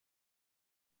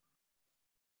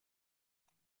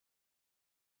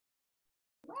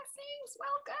Blessings,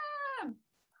 welcome.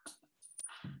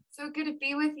 So good to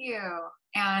be with you.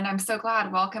 And I'm so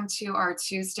glad. Welcome to our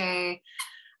Tuesday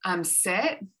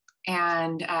sit.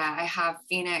 And I have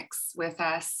Phoenix with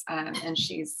us, and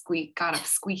she's got a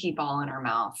squeaky ball in her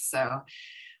mouth. So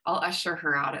I'll usher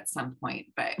her out at some point.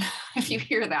 But if you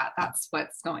hear that, that's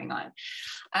what's going on.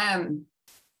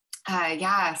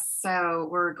 So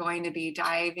we're going to be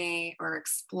diving or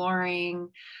exploring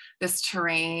this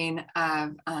terrain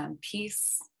of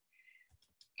peace,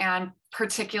 and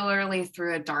particularly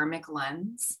through a dharmic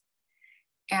lens,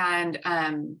 and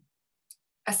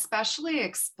especially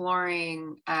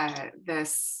exploring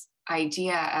this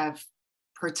idea of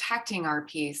protecting our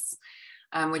peace,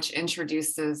 which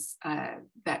introduces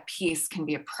that peace can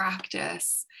be a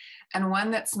practice, and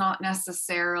one that's not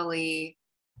necessarily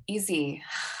easy.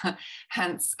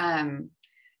 hence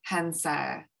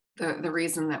the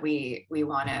reason that we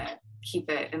want to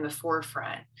keep it in the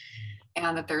forefront,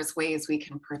 and that there's ways we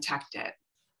can protect it.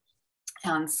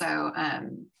 And so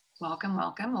welcome.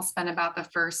 We'll spend about the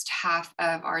first half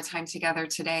of our time together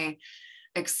today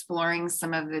exploring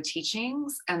some of the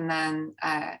teachings, and then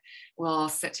we'll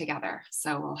sit together.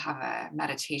 So we'll have a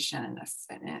meditation and a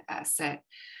sit.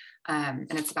 And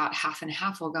it's about half and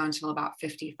half. We'll go until about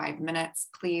 55 minutes.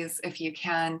 Please, if you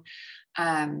can,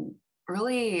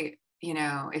 really,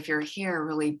 if you're here,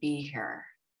 really be here.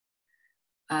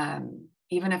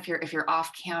 Even if you're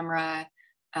off camera,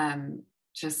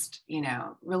 just,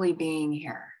 really being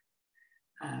here.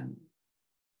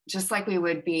 Just like we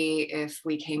would be if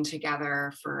we came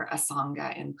together for a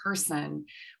Sangha in person,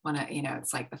 when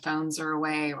it's like the phones are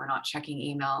away, we're not checking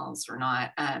emails, we're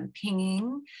not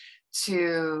pinging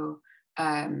to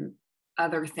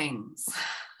other things.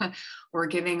 We're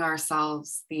giving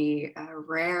ourselves the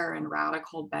rare and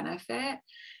radical benefit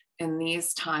in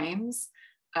these times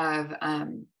of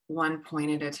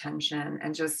one-pointed attention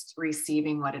and just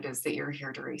receiving what it is that you're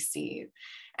here to receive,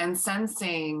 and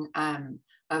sensing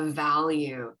a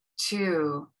value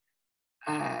to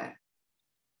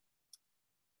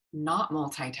not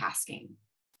multitasking.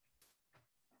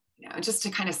 Just to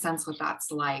kind of sense what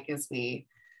that's like as we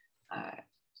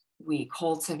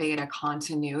cultivate a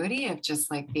continuity of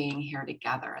just like being here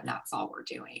together, and that's all we're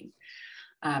doing.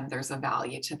 There's a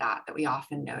value to that we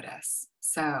often notice.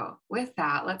 So with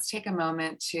that, let's take a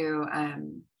moment to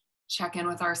check in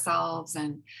with ourselves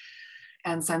and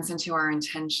sense into our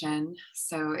intention.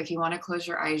 So if you want to close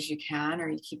your eyes, you can, or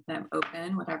you keep them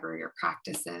open, whatever your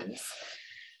practice is.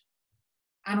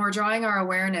 And we're drawing our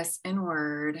awareness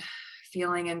inward,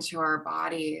 feeling into our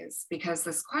bodies, because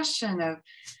this question of,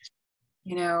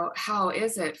 how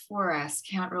is it for us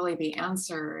can't really be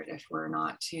answered if we're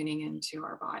not tuning into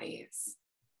our bodies.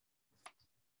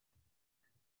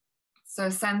 So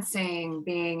sensing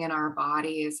being in our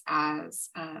bodies as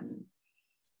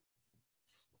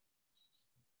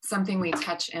something we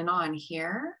touch in on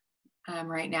here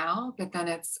right now, but then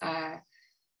it's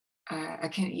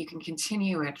you can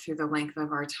continue it through the length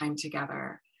of our time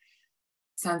together,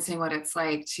 sensing what it's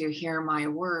like to hear my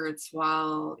words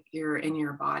while you're in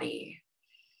your body,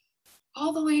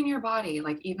 all the way in your body,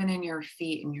 like even in your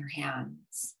feet and your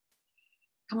hands.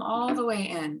 Come all the way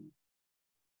in.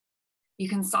 You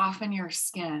can soften your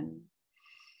skin.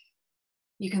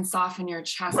 You can soften your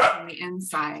chest from the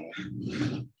inside.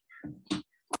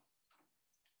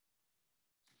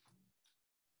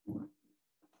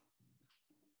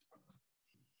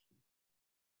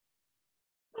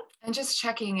 And just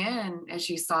checking in as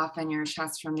you soften your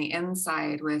chest from the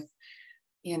inside with,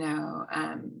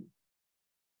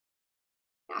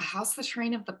 how's the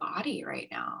terrain of the body right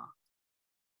now?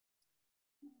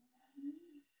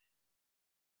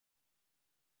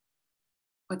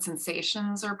 What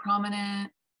sensations are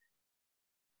prominent?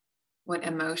 What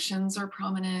emotions are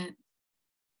prominent?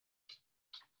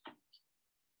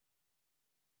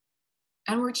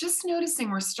 And we're just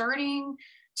noticing, we're starting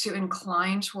to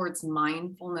incline towards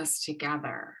mindfulness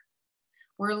together.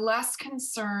 We're less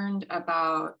concerned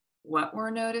about what we're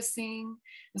noticing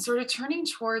and sort of turning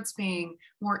towards being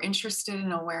more interested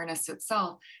in awareness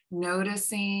itself,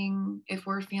 noticing if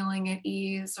we're feeling at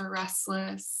ease or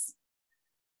restless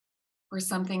or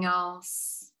something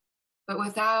else, but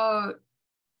without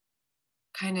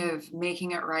kind of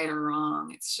making it right or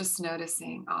wrong. It's just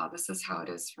noticing, this is how it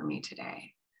is for me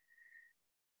today.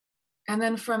 And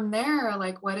then from there,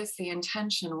 like, what is the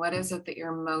intention? What is it that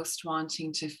you're most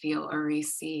wanting to feel or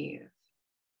receive?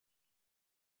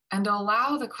 And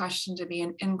allow the question to be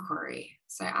an inquiry.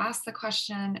 So I ask the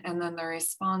question, and then the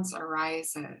response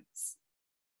arises.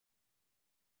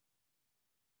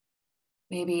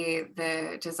 Maybe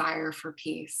the desire for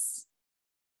peace,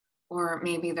 Or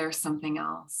maybe there's something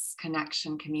else: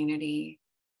 connection, community,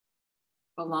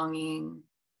 belonging,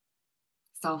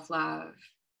 self-love,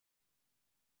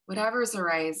 whatever's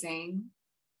arising,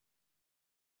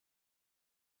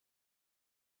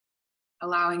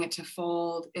 allowing it to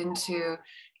fold into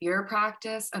your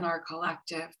practice and our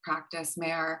collective practice.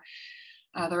 May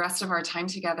the rest of our time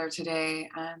together today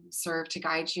serve to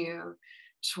guide you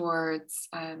towards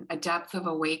a depth of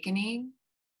awakening.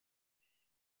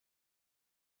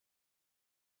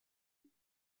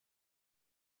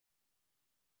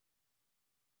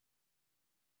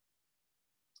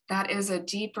 That is a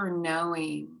deeper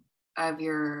knowing of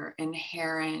your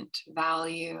inherent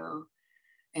value,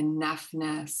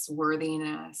 enoughness,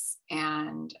 worthiness,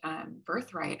 and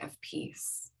birthright of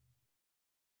peace.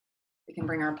 We can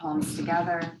bring our palms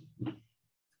together.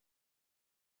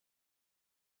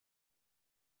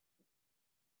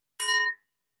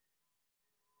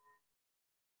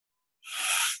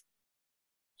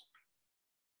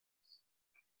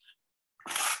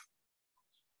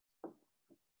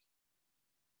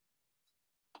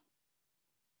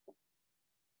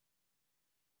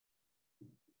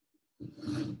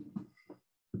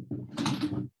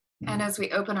 And as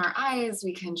we open our eyes,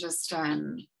 we can just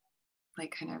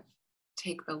like kind of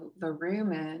take the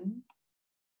room in.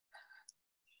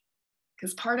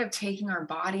 Because part of taking our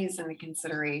bodies into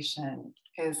consideration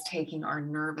is taking our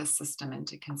nervous system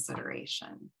into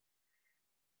consideration.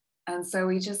 And so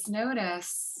we just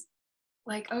notice,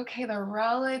 like, okay, the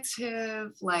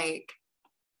relative, like,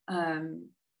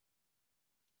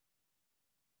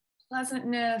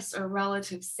 pleasantness or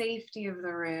relative safety of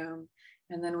the room.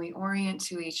 And then we orient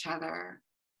to each other.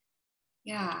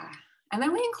 Yeah. And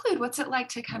then we include, what's it like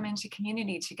to come into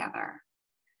community together?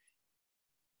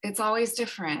 It's always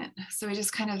different. So we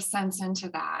just kind of sense into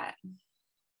that.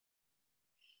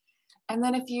 And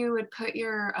then if you would put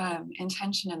your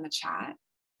intention in the chat.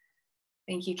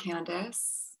 Thank you,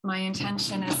 Candace. My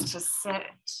intention is to sit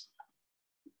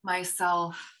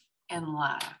myself in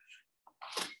love.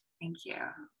 Thank you.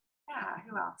 Yeah,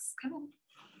 who else? Come in.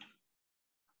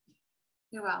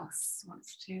 Who else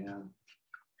wants to?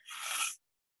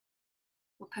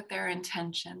 We'll put their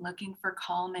intention, looking for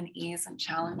calm and ease in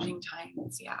challenging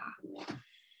times. Yeah.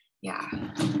 Yeah.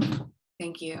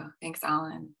 Thank you. Thanks,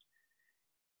 Alan.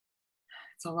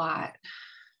 It's a lot.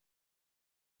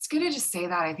 It's good to just say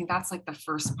that. I think that's like the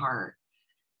first part,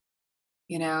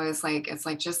 you know, is like, it's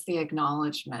like just the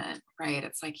acknowledgement, right?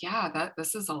 It's like, yeah,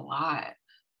 this is a lot.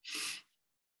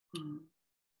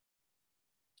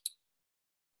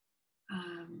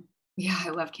 Yeah, I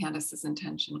love Candace's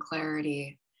intention,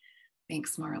 clarity.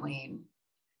 Thanks, Marlene.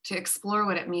 To explore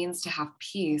what it means to have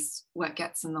peace, what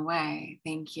gets in the way.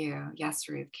 Thank you. Yes,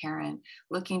 Ruth, Karen,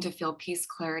 looking to feel peace,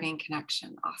 clarity, and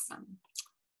connection. Awesome.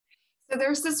 So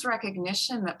there's this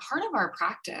recognition that part of our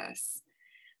practice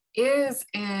is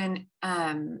in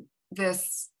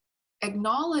this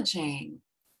acknowledging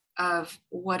of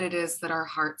what it is that our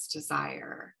hearts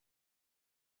desire.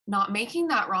 Not making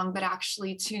that wrong, but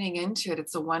actually tuning into it.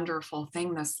 It's a wonderful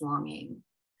thing, this longing.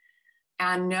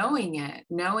 And knowing it,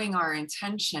 knowing our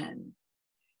intention,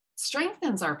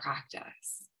 strengthens our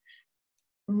practice.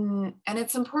 And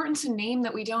it's important to name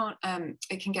that we don't,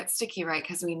 it can get sticky, right?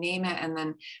 Because we name it and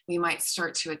then we might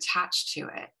start to attach to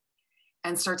it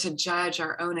and start to judge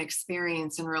our own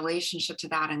experience in relationship to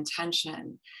that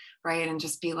intention, right? And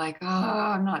just be like, oh,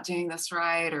 I'm not doing this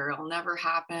right, or it'll never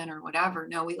happen, or whatever.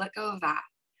 No, we let go of that.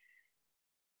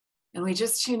 And we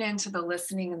just tune into the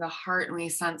listening in the heart, and we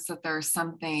sense that there's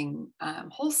something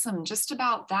wholesome just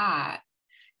about that.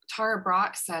 Tara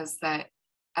Brach says that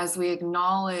as we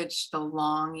acknowledge the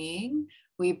longing,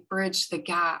 we bridge the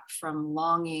gap from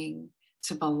longing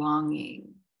to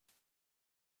belonging.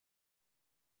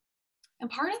 And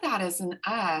part of that is in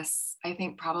us, I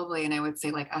think probably, and I would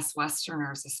say like us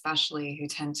Westerners especially, who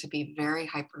tend to be very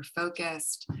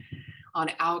hyper-focused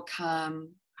on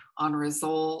outcome, on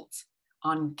result,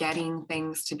 on getting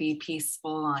things to be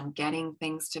peaceful, on getting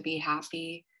things to be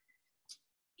happy,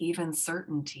 even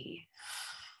certainty.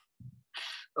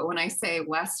 But when I say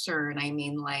Western, I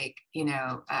mean like, you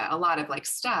know, a lot of like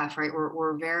stuff, right?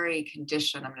 We're very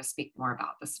conditioned, I'm going to speak more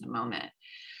about this in a moment,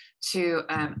 to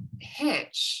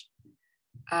hitch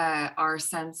our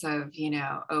sense of, you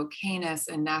know, okayness,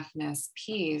 enoughness,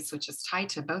 peace, which is tied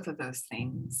to both of those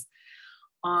things,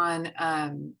 on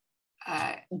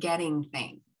getting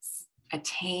things,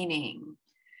 attaining.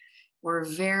 We're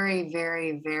very,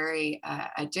 very, very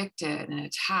addicted and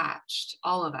attached,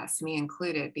 all of us, me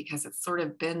included, because it's sort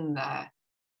of been the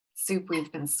soup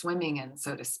we've been swimming in,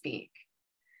 so to speak.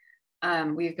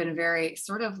 We've been very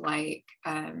sort of like,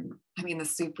 I mean, the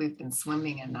soup we've been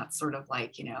swimming in, that's sort of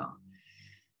like, you know,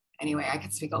 Anyway, I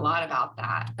could speak a lot about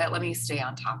that, but let me stay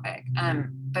on topic.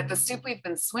 But the soup we've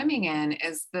been swimming in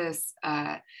is this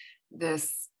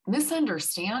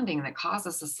misunderstanding that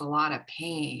causes us a lot of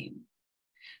pain.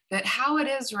 That how it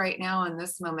is right now in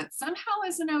this moment somehow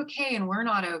isn't okay, and we're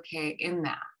not okay in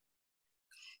that.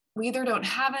 We either don't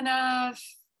have enough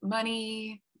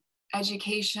money,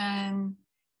 education,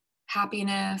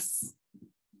 happiness,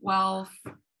 wealth,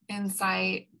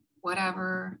 insight,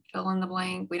 whatever, fill in the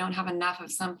blank. We don't have enough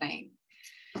of something.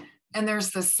 And there's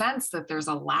the sense that there's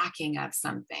a lacking of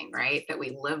something, right? That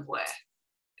we live with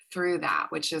through that,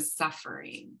 which is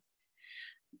suffering.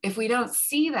 If we don't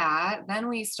see that, then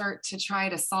we start to try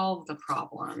to solve the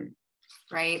problem,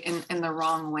 right? In the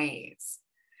wrong ways.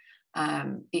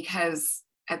 Because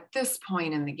at this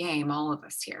point in the game, all of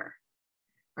us here,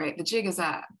 right? The jig is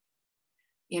up.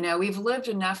 You know, we've lived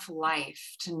enough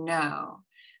life to know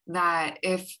that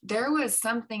if there was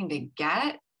something to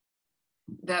get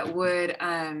that would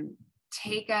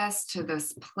take us to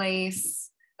this place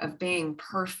of being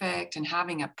perfect and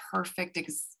having a perfect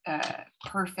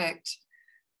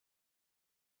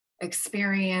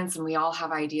experience, and we all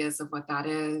have ideas of what that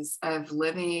is, of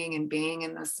living and being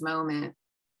in this moment,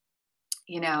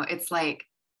 you know, it's like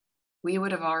we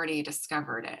would have already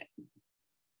discovered it.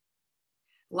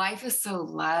 Life is so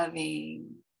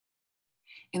loving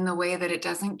in the way that it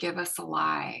doesn't give us a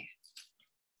lie,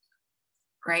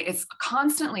 right? It's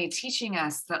constantly teaching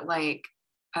us that, like,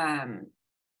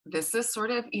 this is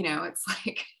sort of, you know,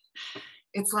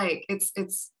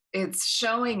 it's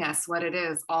showing us what it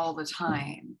is all the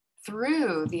time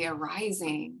through the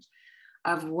arising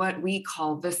of what we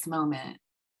call this moment,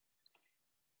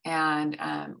 and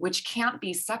which can't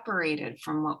be separated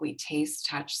from what we taste,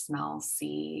 touch, smell,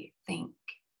 see, think.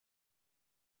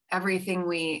 Everything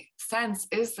we sense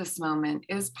is this moment,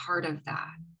 is part of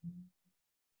that.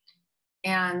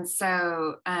 And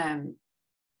so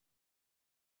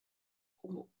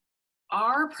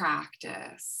our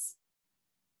practice,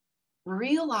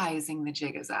 realizing the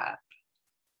jig is up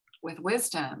with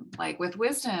wisdom, like with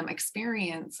wisdom,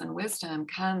 experience and wisdom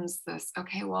comes this,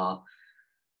 okay, well,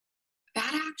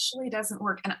 that actually doesn't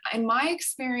work. And in my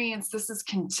experience, this is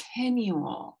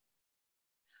continual.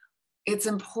 It's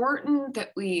important that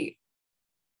we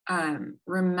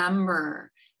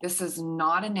remember this is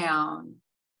not a noun.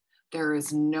 There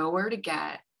is nowhere to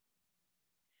get.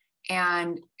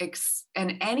 And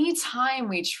anytime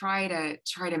we try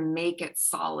to make it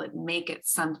solid, make it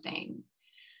something,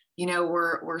 you know,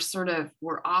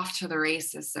 we're off to the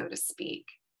races, so to speak.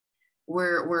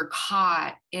 We're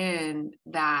caught in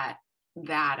that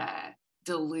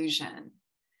delusion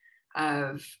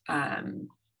of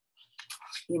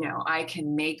you know, I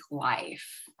can make life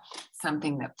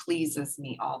something that pleases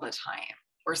me all the time,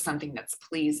 or something that's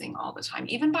pleasing all the time,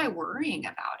 even by worrying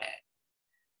about it.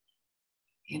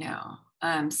 You know,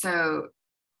 so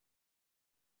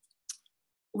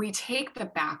we take the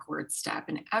backward step,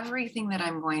 and everything that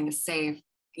I'm going to say,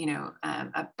 you know,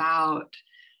 about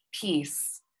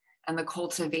peace and the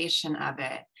cultivation of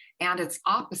it and its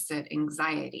opposite,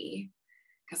 anxiety,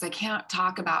 because I can't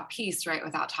talk about peace, right,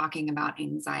 without talking about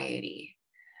anxiety,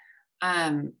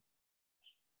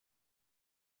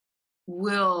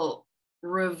 will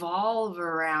revolve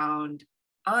around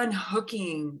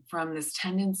unhooking from this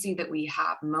tendency that we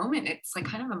have moment. It's like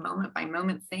kind of a moment by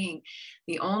moment thing.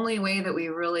 The only way that we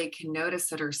really can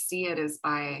notice it or see it is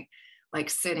by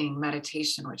like sitting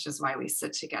meditation, which is why we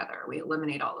sit together. We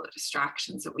eliminate all the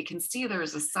distractions, so we can see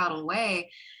there's a subtle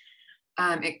way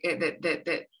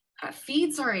that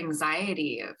feeds our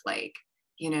anxiety of, like,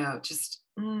 you know, just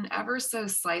ever so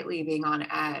slightly being on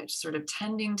edge, sort of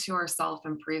tending to our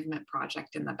self-improvement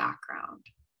project in the background.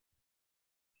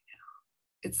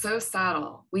 It's so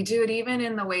subtle. We do it even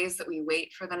in the ways that we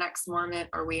wait for the next moment,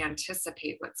 or we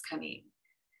anticipate what's coming.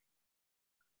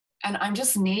 And I'm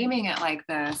just naming it like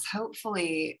this.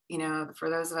 Hopefully, you know, for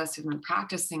those of us who've been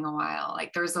practicing a while,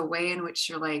 like there's a way in which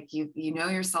you're like, you know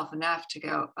yourself enough to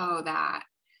go, oh, that,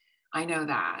 I know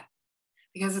that.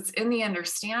 Because it's in the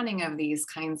understanding of these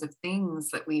kinds of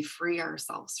things that we free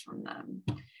ourselves from them.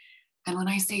 And when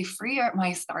I say free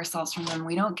ourselves from them,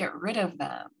 we don't get rid of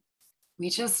them. We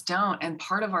just don't. And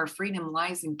part of our freedom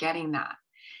lies in getting that.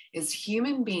 As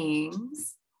human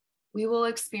beings, we will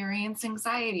experience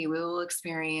anxiety. We will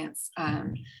experience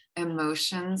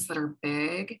emotions that are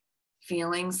big,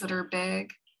 feelings that are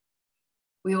big.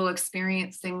 We will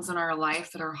experience things in our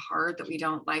life that are hard, that we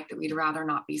don't like, that we'd rather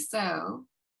not be so.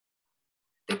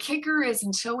 The kicker is,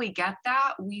 until we get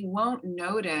that, we won't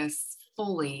notice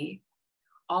fully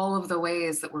all of the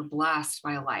ways that we're blessed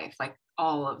by life, like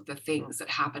all of the things that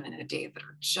happen in a day that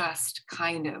are just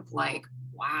kind of like,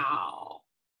 wow.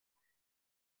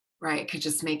 right, could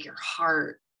just make your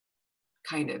heart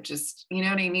kind of just, you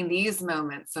know what I mean? These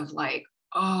moments of like,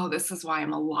 oh, this is why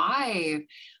I'm alive.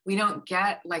 We don't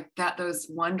get like that, those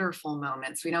wonderful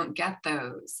moments. We don't get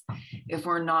those if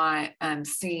we're not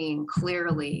seeing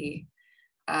clearly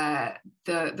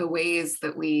the ways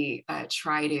that we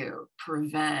try to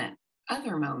prevent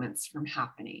other moments from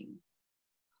happening.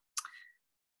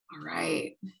 All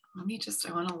right,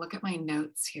 I want to look at my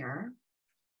notes here.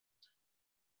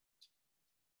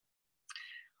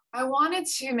 I wanted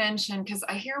to mention, because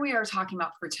here we are talking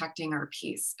about protecting our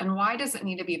peace, and why does it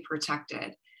need to be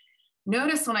protected?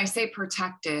 Notice when I say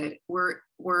protected,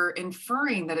 we're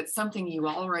inferring that it's something you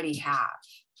already have,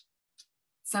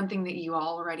 something that you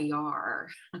already are.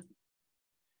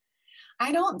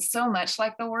 I don't so much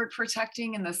like the word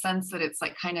protecting in the sense that it's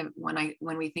like kind of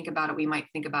when we think about it, we might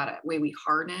think about it the way we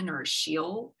harden or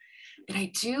shield. But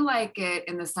I do like it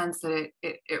in the sense that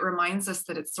it reminds us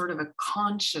that it's sort of a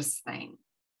conscious thing.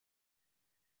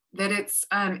 That it's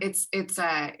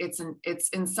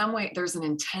in some way there's an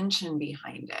intention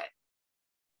behind it.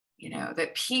 You know,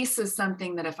 that peace is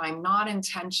something that if I'm not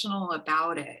intentional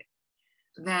about it,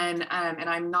 then and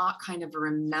I'm not kind of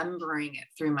remembering it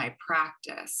through my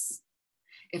practice,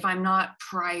 if I'm not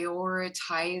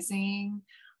prioritizing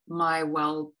my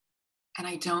and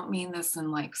I don't mean this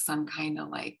in like some kind of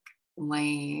like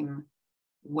lame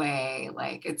way,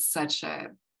 like it's such a,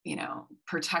 you know,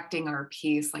 protecting our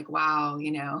peace, like, wow,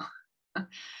 you know,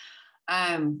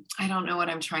 I don't know what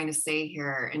I'm trying to say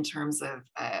here in terms of,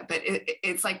 but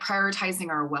it's like prioritizing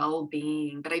our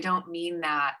well-being, but I don't mean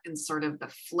that in sort of the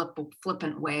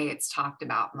flippant way it's talked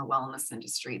about in the wellness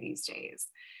industry these days.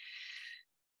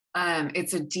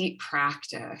 It's a deep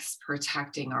practice,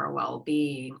 protecting our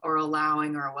well-being or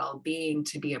allowing our well-being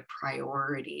to be a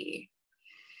priority.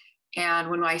 And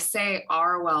when I say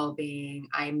our well-being,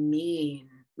 I mean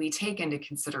we take into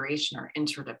consideration our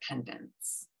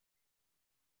interdependence.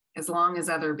 As long as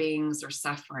other beings are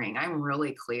suffering, I'm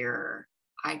really clear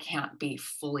I can't be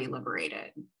fully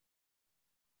liberated,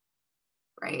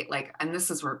 right? Like, and this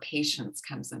is where patience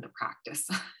comes into practice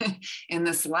in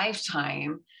this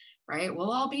lifetime, right?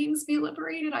 Will all beings be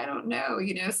liberated? I don't know,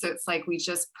 you know? So it's like we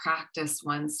just practice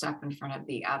one step in front of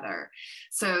the other.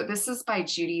 So this is by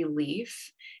Judy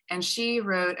Leaf, and she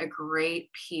wrote a great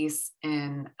piece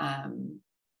in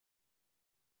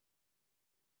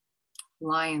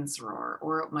Lion's Roar,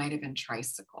 or it might have been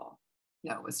Tricycle.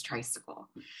 No, it was Tricycle,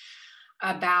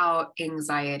 about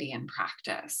anxiety in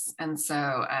practice. And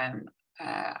so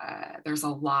there's a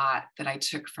lot that I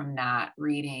took from that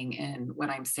reading in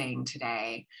what I'm saying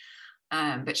today.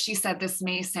 But she said, this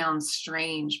may sound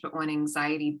strange, but when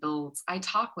anxiety builds, I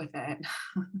talk with it.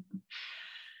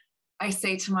 I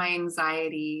say to my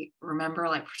anxiety, remember,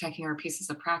 like protecting our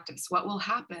pieces of practice, what will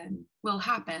happen will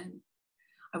happen.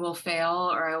 I will fail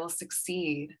or I will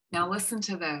succeed. Now listen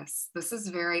to this. This is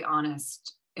very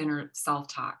honest inner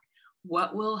self-talk.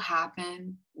 What will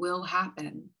happen will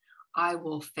happen. I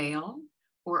will fail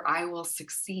or I will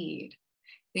succeed.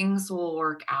 Things will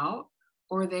work out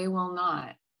or they will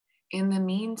not. In the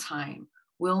meantime,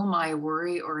 will my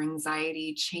worry or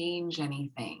anxiety change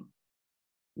anything?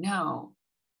 No.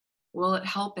 Will it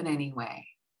help in any way?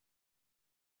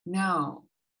 No.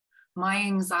 My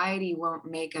anxiety won't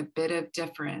make a bit of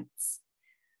difference.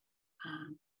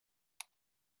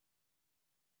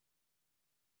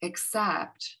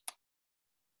 Except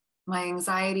my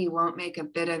anxiety won't make a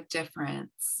bit of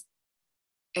difference,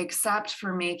 except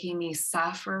for making me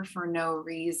suffer for no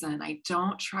reason. I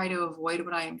don't try to avoid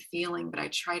what I am feeling, but I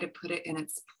try to put it in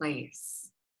its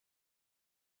place.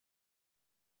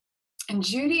 And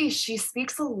Judy, she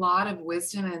speaks a lot of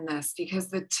wisdom in this, because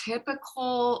the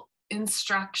typical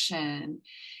instruction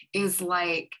is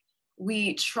like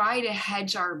we try to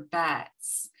hedge our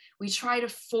bets. We try to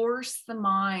force the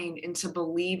mind into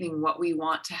believing what we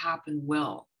want to happen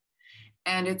will.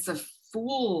 And it's a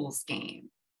fool's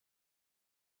game.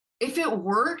 If it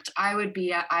worked, I would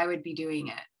be doing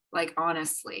it. Like,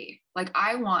 honestly, like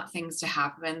I want things to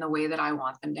happen the way that I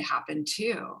want them to happen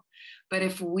too. But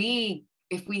if we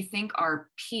think our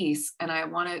peace, and I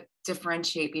want to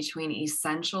differentiate between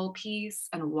essential peace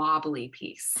and wobbly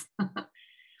peace.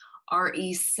 Our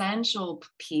essential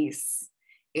peace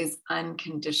is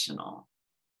unconditional.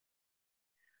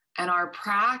 And our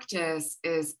practice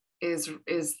is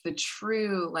the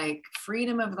true like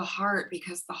freedom of the heart,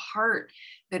 because the heart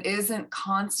that isn't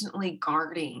constantly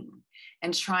guarding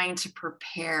and trying to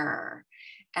prepare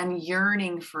and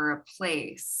yearning for a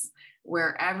place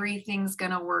where everything's going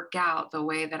to work out the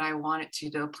way that I want it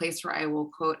to a place where I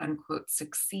will quote unquote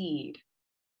succeed.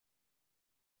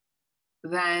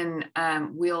 then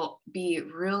we'll be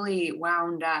really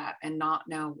wound up and not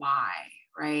know why,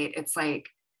 right? It's like,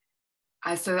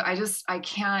 I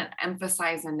can't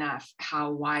emphasize enough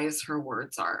how wise her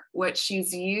words are. What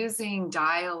she's using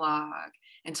dialogue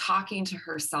and talking to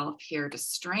herself here to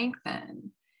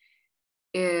strengthen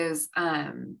is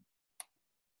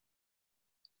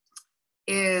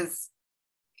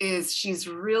she's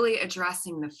really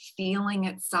addressing the feeling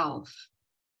itself.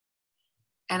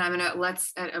 And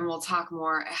and we'll talk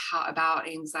more about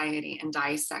anxiety and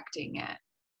dissecting it.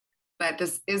 But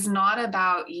this is not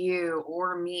about you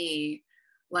or me,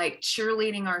 like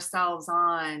cheerleading ourselves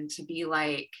on to be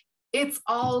like, it's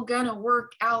all gonna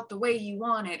work out the way you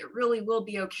want it. It really will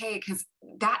be okay. Because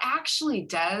that actually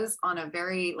does, on a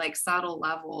very like subtle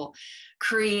level,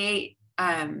 create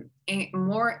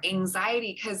more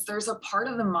anxiety, because there's a part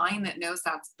of the mind that knows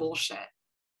that's bullshit.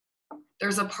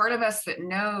 There's a part of us that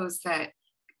knows that,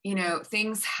 you know,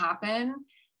 things happen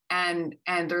and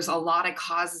there's a lot of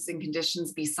causes and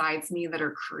conditions besides me that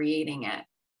are creating it.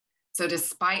 So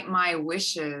despite my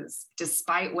wishes,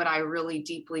 despite what I really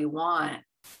deeply want,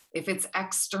 if it's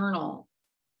external,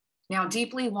 now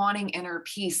deeply wanting inner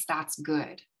peace, that's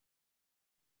good.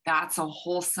 That's a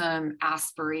wholesome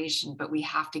aspiration, but we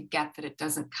have to get that it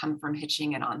doesn't come from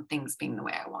hitching it on things being the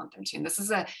way I want them to. And this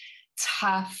is a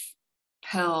tough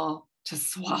pill to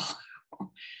swallow.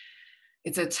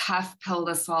 It's a tough pill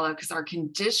to swallow because our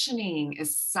conditioning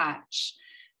is such.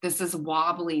 This is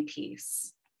wobbly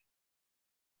peace.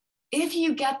 If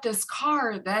you get this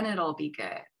car, then it'll be good.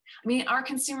 I mean, our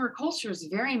consumer culture is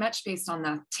very much based on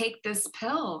the take this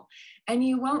pill and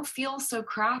you won't feel so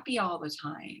crappy all the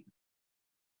time,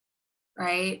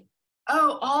 right?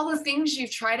 Oh, all the things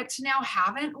you've tried up to now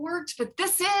haven't worked, but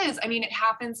this is, I mean, it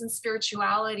happens in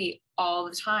spirituality all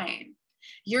the time.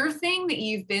 Your thing that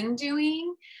you've been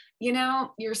doing, you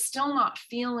know, you're still not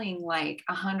feeling like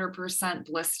 100%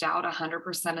 blissed out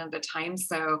 100% of the time.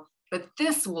 So, but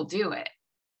this will do it.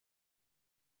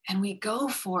 And we go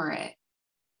for it,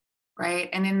 right?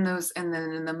 And in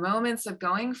the moments of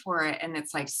going for it, and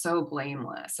it's like so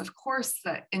blameless. Of course,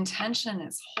 the intention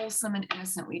is wholesome and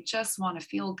innocent. We just want to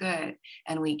feel good,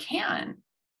 and we can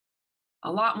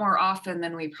a lot more often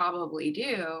than we probably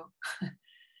do.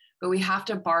 But we have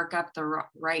to bark up the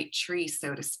right tree,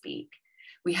 so to speak.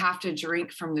 We have to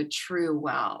drink from the true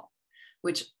well,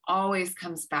 which always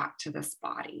comes back to this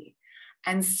body,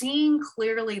 and seeing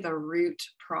clearly the root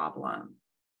problem.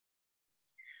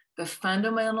 The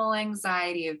fundamental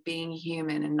anxiety of being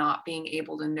human and not being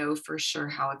able to know for sure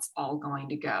how it's all going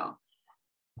to go.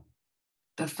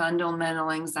 The fundamental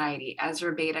anxiety,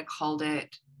 Ezra Beta called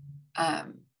it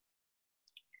the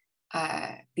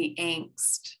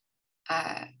angst,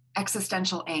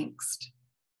 existential angst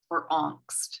or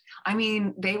angst. I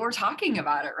mean, they were talking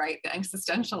about it, right? The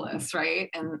existentialists, right?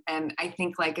 And I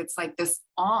think like it's like this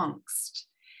angst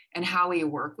and how we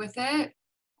work with it.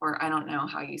 Or I don't know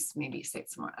how you maybe say it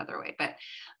some other way, but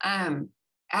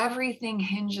everything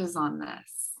hinges on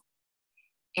this.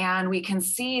 And we can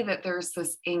see that there's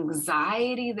this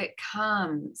anxiety that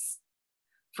comes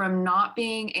from not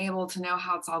being able to know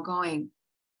how it's all going.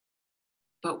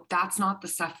 But that's not the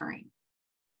suffering.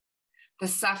 The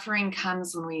suffering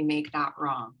comes when we make that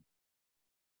wrong,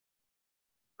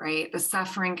 right? The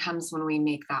suffering comes when we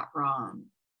make that wrong.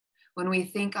 When we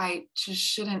think I just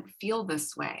shouldn't feel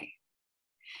this way.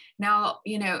 Now,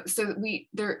 you know, so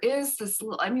there is this,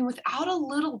 I mean, without a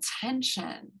little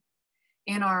tension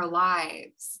in our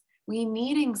lives, we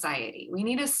need anxiety. We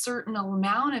need a certain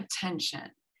amount of tension,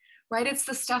 right? It's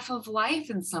the stuff of life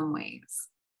in some ways.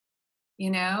 You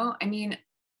know, I mean,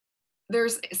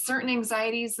 there's certain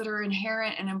anxieties that are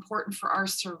inherent and important for our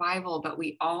survival, but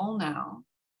we all know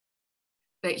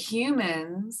that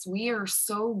humans, we are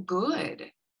so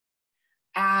good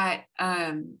at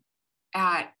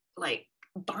like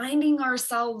binding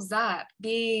ourselves up,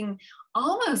 being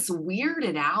almost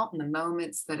weirded out in the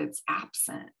moments that it's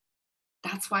absent.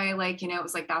 That's why, like, you know, it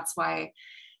was like, that's why,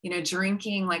 you know,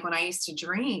 drinking, like when I used to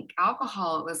drink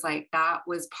alcohol, it was like, that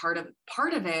was part of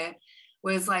it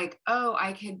was like, oh,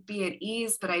 I could be at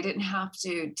ease, but I didn't have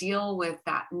to deal with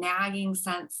that nagging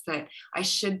sense that I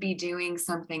should be doing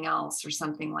something else or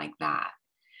something like that.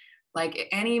 Like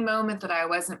any moment that I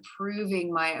wasn't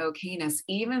proving my okayness,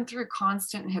 even through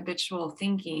constant and habitual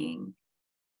thinking,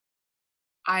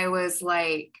 I was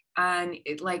like,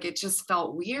 it just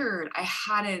felt weird. I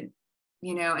hadn't,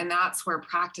 you know, and that's where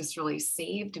practice really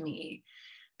saved me,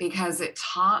 because it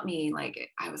taught me,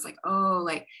 like, I was like, oh,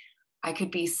 like I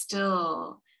could be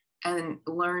still and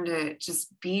learn to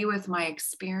just be with my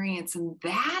experience. And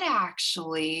that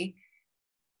actually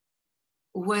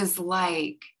was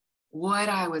like what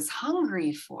I was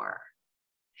hungry for.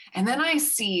 And then I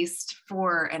ceased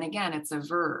for, and again, it's a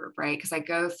verb, right? Because I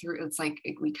go through, it's like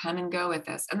we come and go with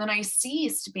this. And then I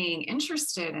ceased being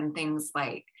interested in things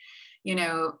like, you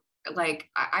know, like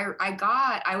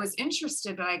I was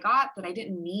interested, but I got that I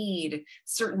didn't need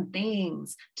certain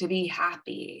things to be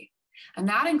happy. And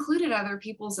that included other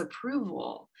people's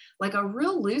approval, like a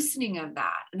real loosening of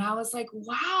that. And I was like,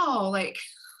 wow, like,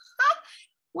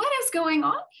 what is going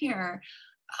on here?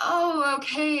 Oh,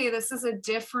 okay, this is a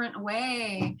different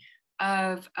way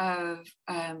of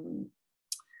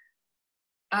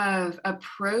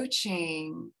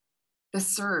approaching the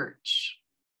search.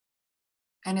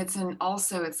 And it's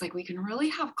like we can really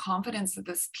have confidence that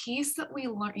this peace that we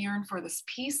yearn for, this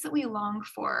peace that we long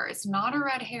for, is not a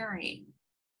red herring.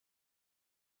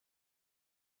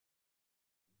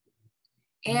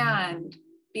 And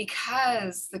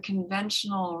because the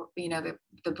conventional, the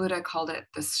Buddha called it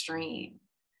the stream,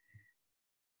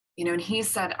 and he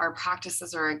said our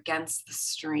practices are against the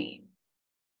stream,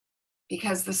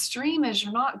 because the stream is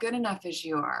you're not good enough as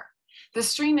you are. The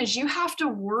stream is you have to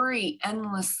worry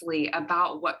endlessly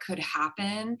about what could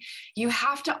happen. You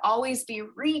have to always be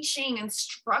reaching and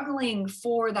struggling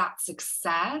for that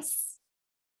success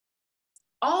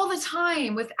all the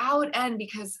time without end,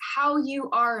 because how you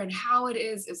are and how it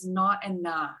is not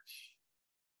enough.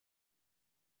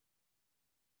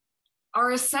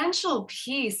 Our essential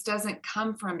peace doesn't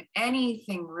come from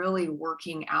anything really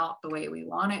working out the way we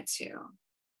want it to.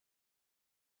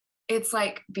 It's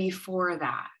like before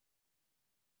that.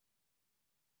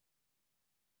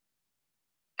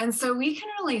 And so we can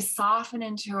really soften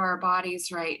into our bodies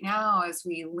right now as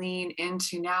we lean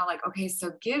into now, like, okay,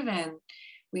 so given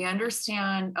we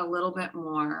understand a little bit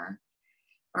more,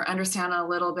 or understand a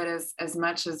little bit as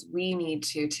much as we need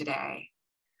to today,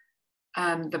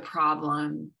 the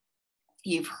problem,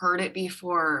 you've heard it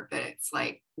before, but it's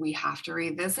like we have to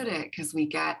revisit it because we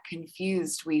get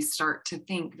confused. We start to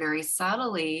think very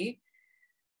subtly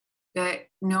that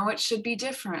no, it should be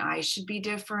different. I should be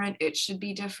different. It should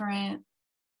be different.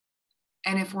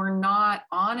 And if we're not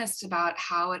honest about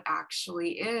how it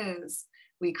actually is,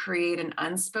 we create an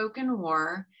unspoken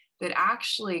war that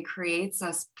actually creates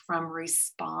us from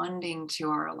responding to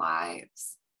our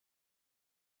lives,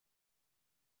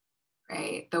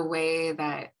 right? The way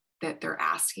that they're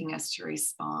asking us to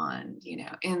respond,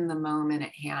 in the moment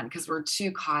at hand, because we're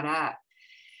too caught up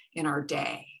in our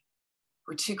day.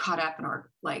 We're too caught up in our,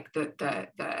 like what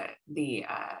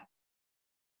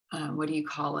do you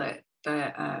call it?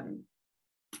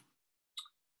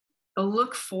 The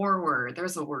look forward,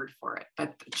 there's a word for it,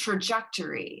 but the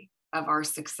trajectory of our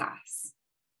success.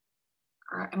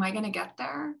 Or am I going to get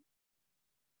there?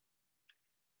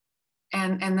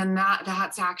 And then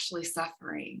that's actually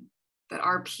suffering, that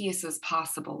our peace is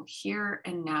possible here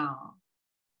and now.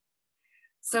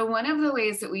 So one of the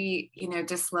ways that we,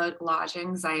 dislodge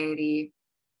anxiety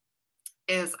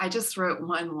is, I just wrote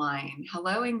one line: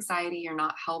 hello, anxiety, you're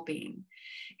not helping.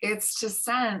 It's to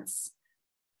sense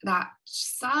that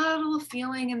subtle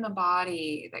feeling in the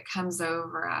body that comes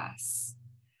over us.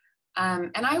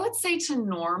 And I would say to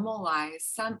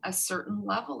normalize a certain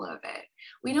level of it.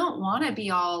 We don't want to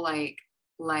be all like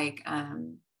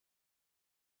in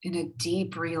a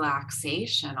deep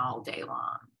relaxation all day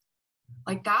long.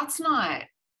 Like, that's not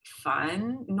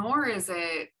fun, nor is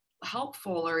it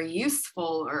helpful or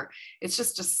useful, or it's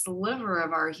just a sliver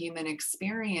of our human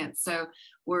experience. So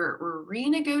we're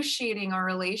renegotiating our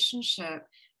relationship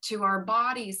to our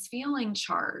bodies feeling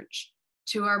charged,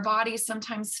 to our bodies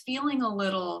sometimes feeling a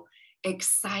little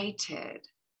excited.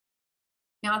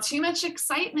 Now, too much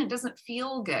excitement doesn't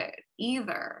feel good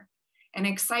either. And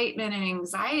excitement and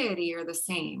anxiety are the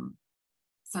same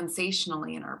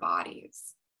sensationally in our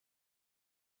bodies.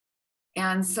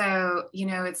 And so,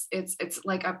 it's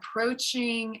like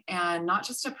approaching, and not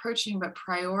just approaching, but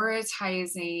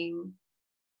prioritizing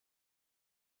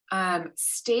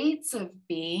states of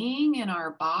being in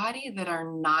our body that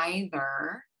are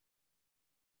neither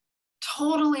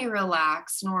totally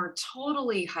relaxed nor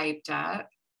totally hyped up,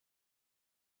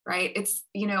 right? It's,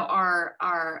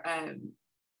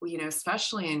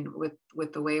 especially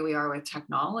with the way we are with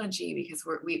technology, because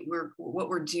we're what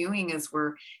we're doing is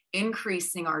we're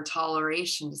increasing our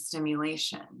toleration to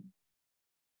stimulation.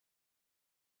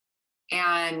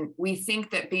 And we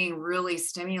think that being really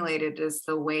stimulated is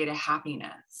the way to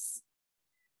happiness.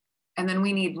 And then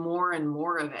we need more and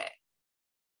more of it,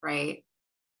 right?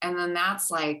 And then that's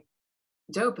like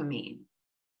dopamine.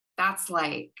 That's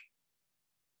like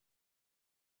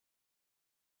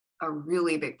a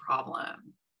really big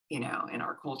problem, in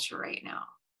our culture right now.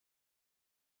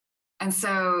 And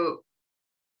so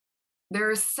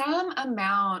there's some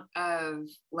amount of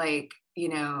like,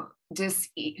 not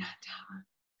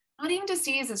even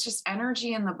disease, it's just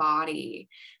energy in the body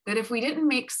that if we didn't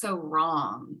make so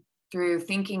wrong through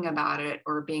thinking about it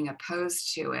or being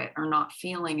opposed to it or not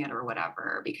feeling it or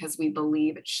whatever, because we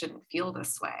believe it shouldn't feel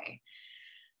this way,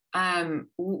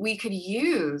 we could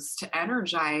use to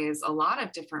energize a lot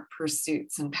of different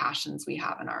pursuits and passions we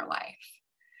have in our life.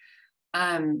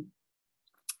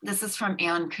 This is from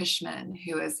Ann Cushman,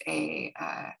 who is a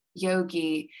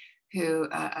yogi who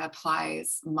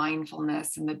applies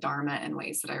mindfulness and the Dharma in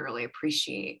ways that I really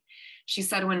appreciate. She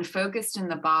said, when focused in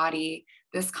the body,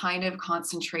 this kind of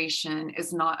concentration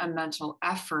is not a mental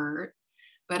effort,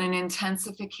 but an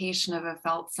intensification of a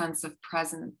felt sense of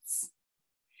presence.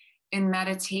 In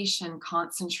meditation,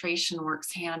 concentration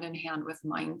works hand in hand with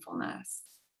mindfulness.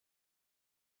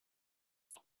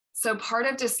 So part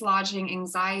of dislodging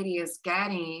anxiety is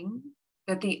getting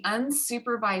that the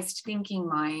unsupervised thinking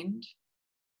mind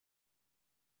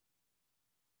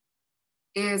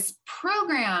is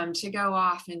programmed to go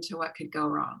off into what could go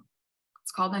wrong.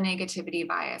 It's called the negativity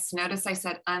bias. Notice I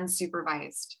said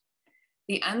unsupervised.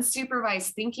 The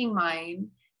unsupervised thinking mind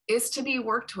is to be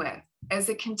worked with as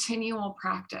a continual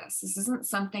practice. This isn't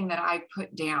something that I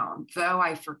put down, though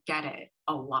I forget it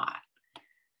a lot.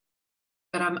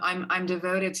 But I'm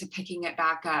devoted to picking it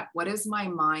back up. What is my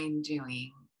mind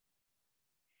doing?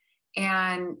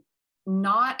 And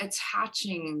not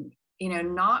attaching,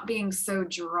 not being so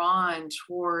drawn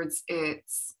towards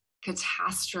its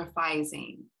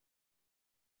catastrophizing.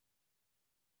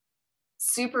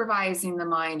 Supervising the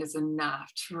mind is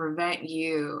enough to prevent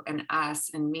you and us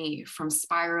and me from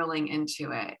spiraling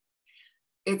into it.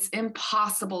 It's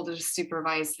impossible to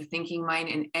supervise the thinking mind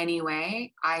in any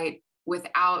way.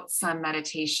 Without some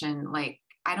meditation, like,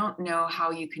 I don't know how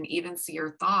you can even see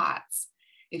your thoughts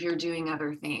if you're doing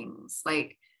other things.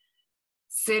 Like,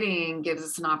 sitting gives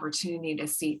us an opportunity to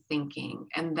see thinking,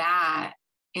 and that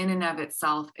in and of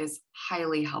itself is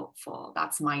highly helpful.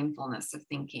 That's mindfulness of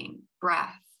thinking.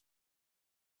 Breath.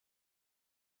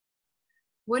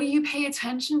 What do you pay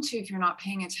attention to if you're not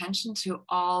paying attention to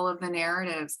all of the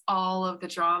narratives, all of the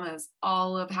dramas,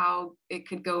 all of how it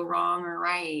could go wrong or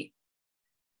right?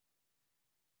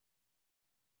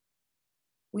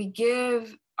 We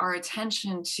give our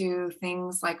attention to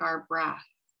things like our breath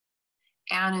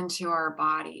and into our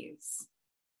bodies.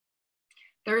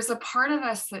 There's a part of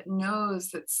us that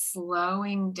knows that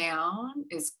slowing down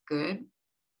is good.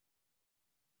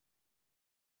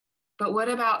 But what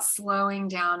about slowing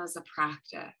down as a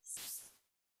practice?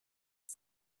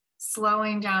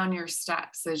 Slowing down your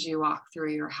steps as you walk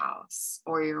through your house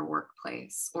or your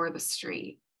workplace or the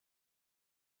street.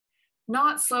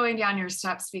 Not slowing down your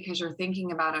steps because you're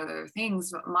thinking about other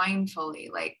things, but mindfully,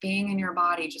 like being in your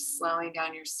body, just slowing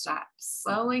down your steps,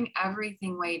 slowing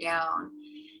everything way down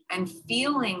and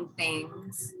feeling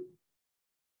things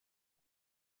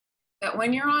that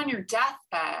when you're on your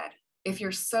deathbed, if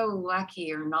you're so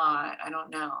lucky or not, I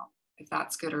don't know if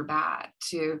that's good or bad,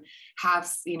 to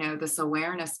have, this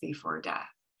awareness before death,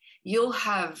 you'll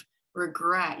have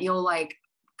regret. You'll like,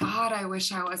 God, I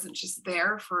wish I wasn't just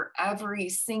there for every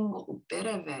single bit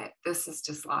of it. This is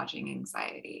dislodging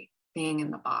anxiety, being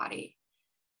in the body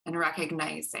and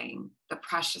recognizing the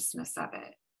preciousness of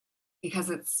it, because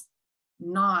it's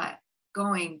not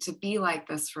going to be like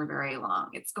this for very long.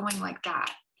 It's going like that.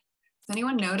 Has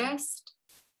anyone noticed?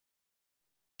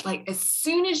 Like, as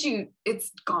soon as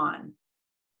it's gone.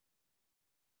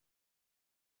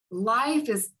 Life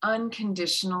is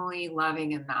unconditionally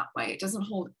loving in that way. It doesn't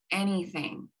hold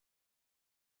anything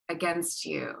against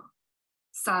you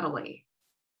subtly.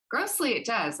 Grossly, it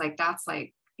does. Like, that's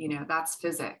like, that's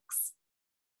physics,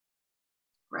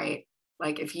 right?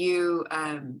 Like, if you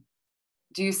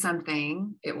do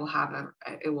something, it will have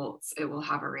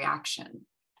a reaction.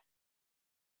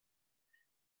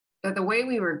 But the way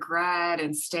we regret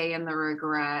and stay in the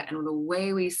regret, and the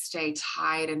way we stay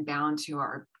tied and bound to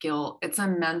our guilt, it's a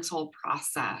mental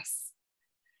process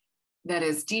that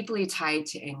is deeply tied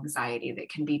to anxiety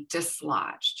that can be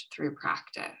dislodged through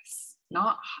practice.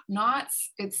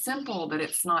 It's simple, but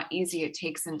it's not easy. It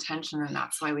takes intention, and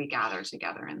that's why we gather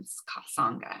together in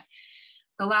Sangha.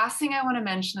 The last thing I want to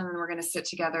mention, and then we're going to sit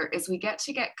together, is we get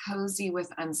to get cozy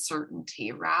with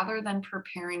uncertainty rather than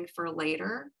preparing for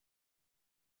later.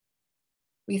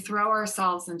 We throw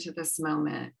ourselves into this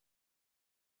moment.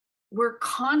 We're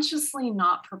consciously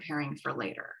not preparing for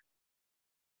later.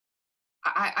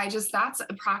 That's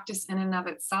a practice in and of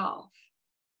itself.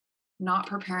 Not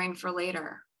preparing for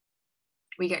later.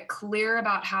 We get clear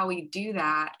about how we do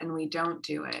that, and we don't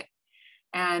do it.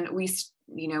 And we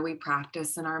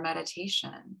practice in our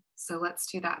meditation. So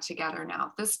let's do that together now.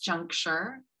 At this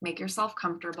juncture, make yourself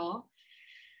comfortable.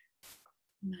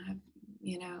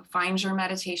 Find your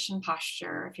meditation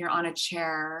posture. If you're on a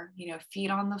chair, feet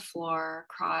on the floor,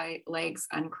 legs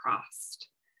uncrossed.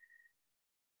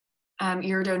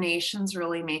 Your donations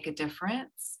really make a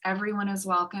difference. Everyone is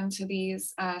welcome to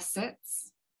these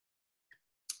sits.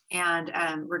 And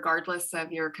regardless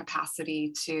of your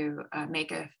capacity to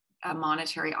make a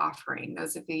monetary offering,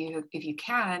 those of you, if you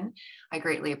can, I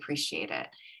greatly appreciate it.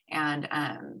 And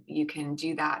you can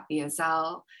do that via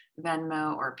Zelle,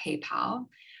 Venmo, or PayPal.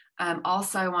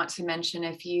 Also, I want to mention,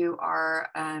 if you are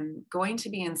going to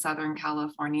be in Southern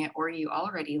California, or you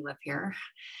already live here,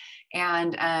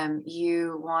 and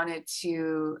you wanted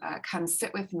to come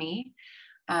sit with me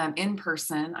in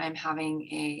person, I'm having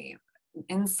a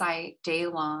insight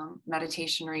day-long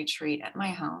meditation retreat at my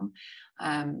home.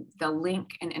 The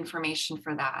link and information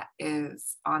for that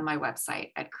is on my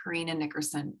website at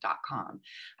karinanickerson.com.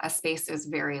 Space is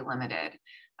very limited.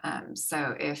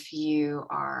 So if you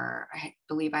are, I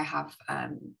believe I have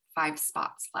 5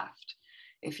 spots left.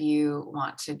 If you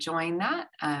want to join that,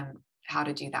 how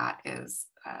to do that is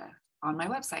on my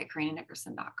website,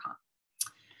 karinanickerson.com.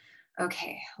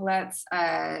 Okay, let's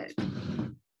spend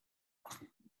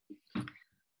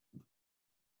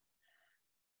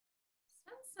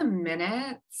some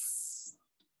minutes.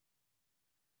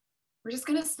 We're just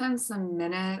going to spend some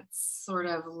minutes sort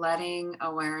of letting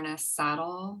awareness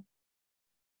settle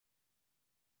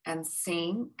and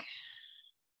sink.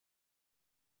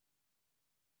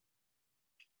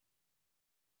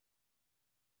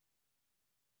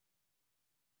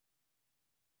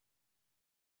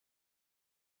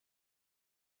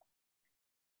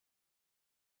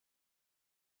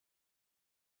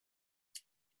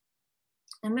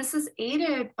 And this is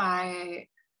aided by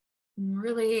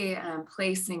really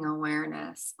placing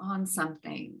awareness on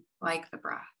something like the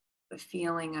breath, the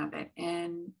feeling of it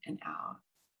in and out.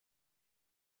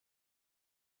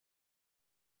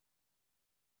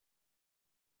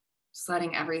 Just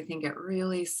letting everything get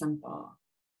really simple.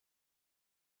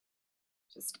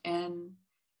 Just in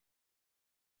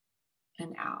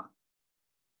and out.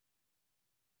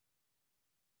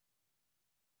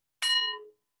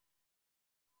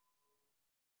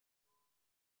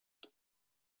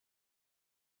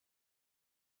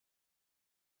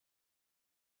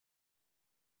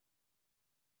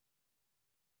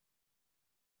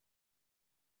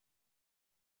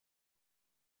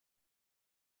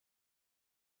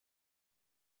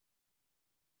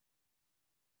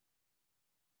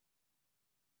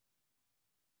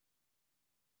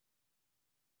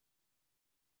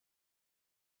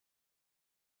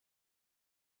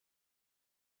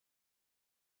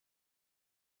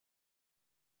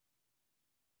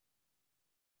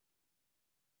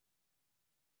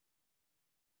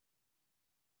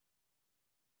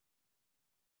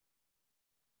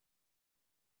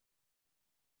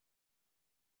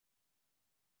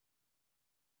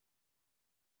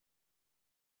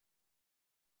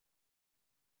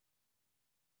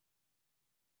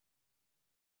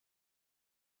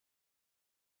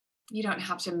 You don't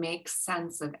have to make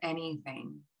sense of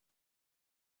anything.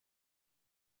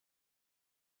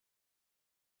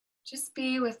 Just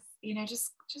be with,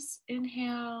 just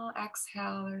inhale,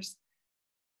 exhale. There's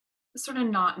sort of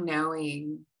not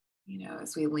knowing,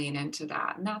 as we lean into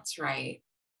that. And that's right.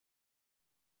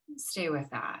 Stay with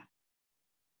that.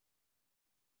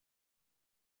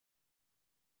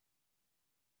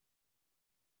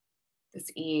 This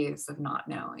ease of not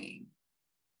knowing.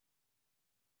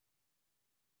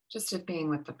 Just of being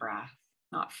with the breath,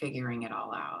 not figuring it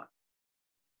all out.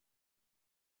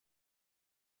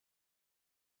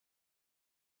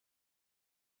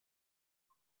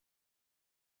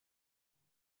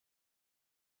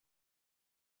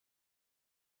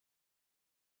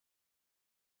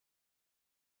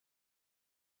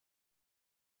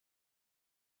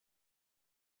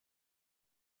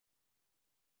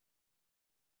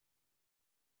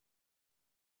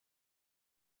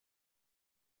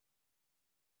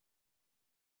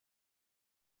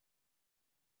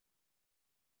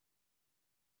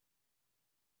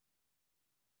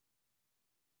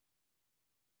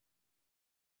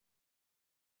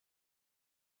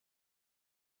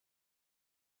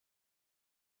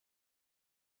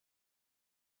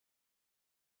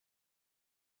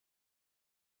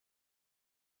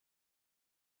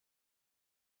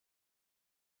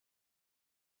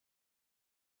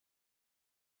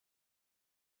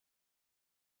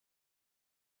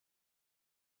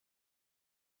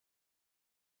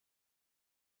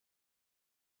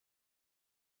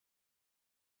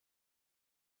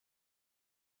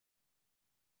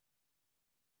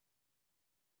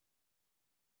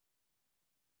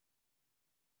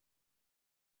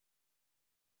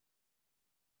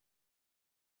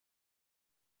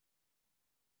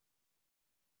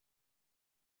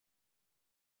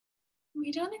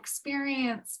 We don't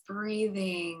experience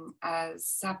breathing as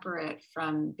separate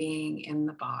from being in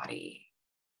the body.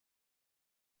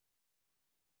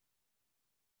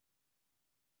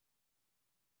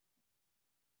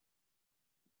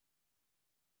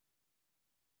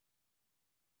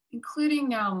 Including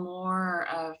now more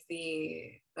of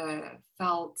the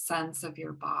felt sense of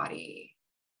your body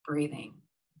breathing.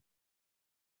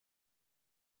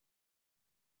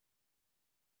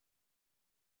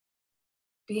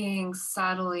 Being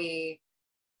subtly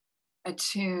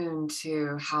attuned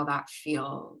to how that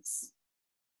feels.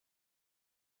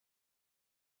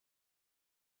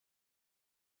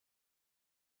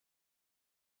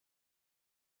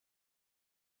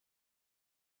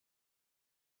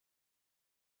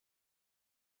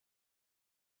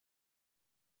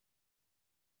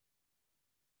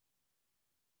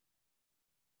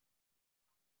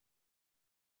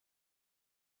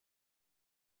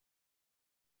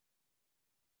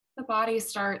 The body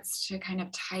starts to kind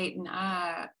of tighten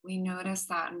up. We notice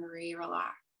that and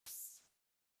relax.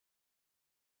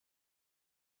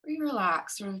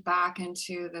 Relax sort of back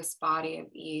into this body of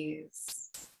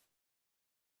ease.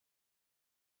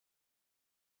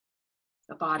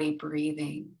 The body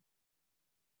breathing.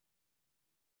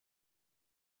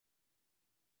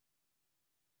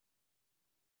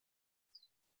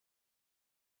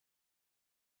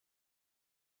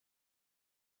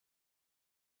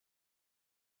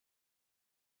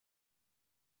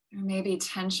 There may be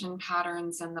tension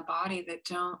patterns in the body that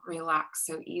don't relax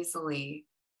so easily.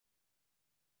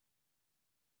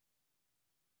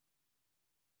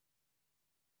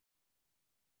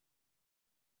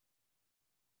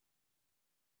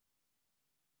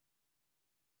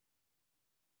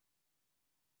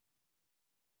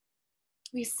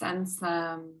 We sense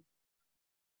them.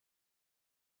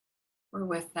 We're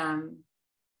with them.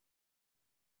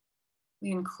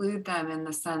 We include them in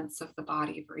the sense of the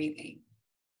body breathing.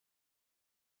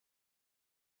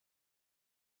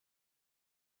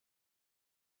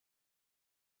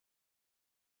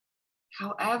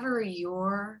 However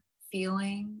you're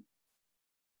feeling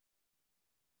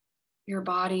your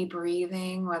body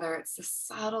breathing, whether it's the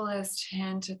subtlest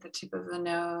hint at the tip of the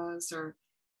nose or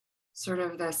sort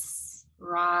of this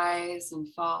rise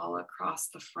and fall across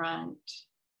the front,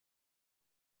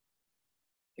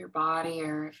 your body,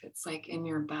 or if it's like in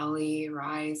your belly,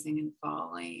 rising and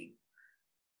falling.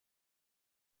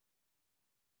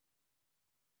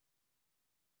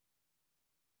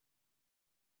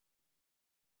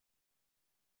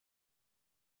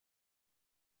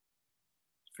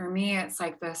 For me, it's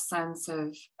like this sense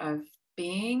of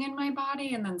being in my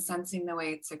body and then sensing the way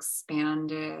it's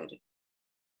expanded,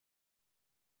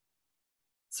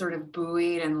 sort of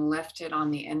buoyed and lifted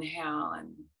on the inhale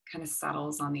and kind of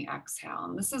settles on the exhale.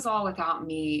 And this is all without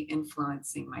me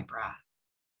influencing my breath.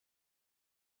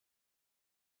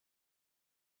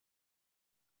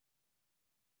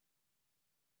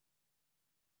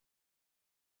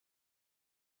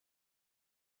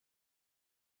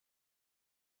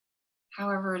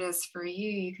 However it is for you,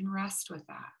 you can rest with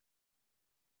that.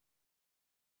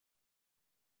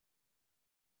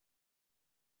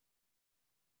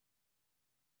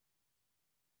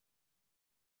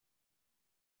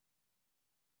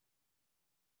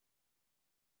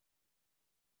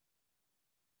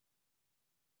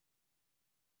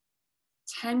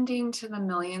 Tending to the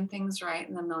million things right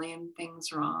and the million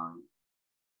things wrong.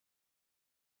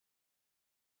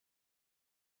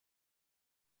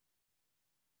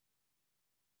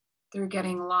 Through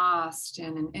getting lost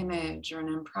in an image or an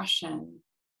impression.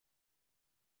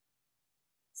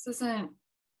 This isn't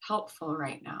helpful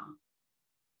right now.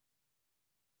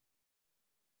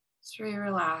 Just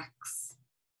relax.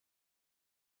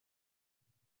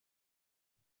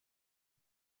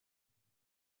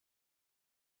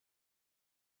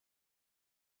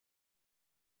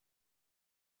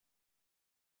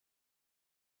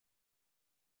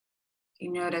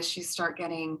 You notice you start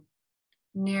getting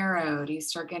narrowed, you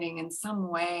start getting in some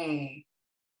way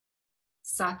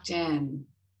sucked in.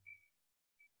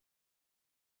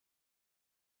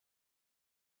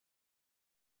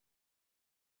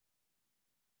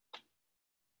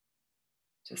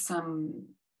 To some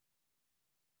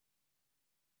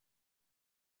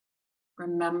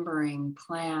remembering,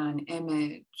 plan,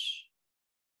 image.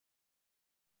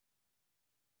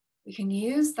 We can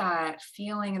use that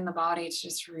feeling in the body to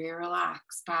just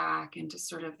relax back into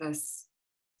sort of this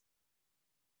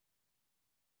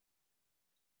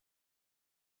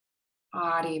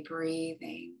body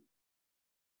breathing,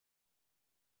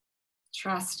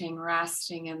 trusting,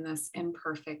 resting in this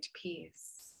imperfect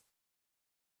peace.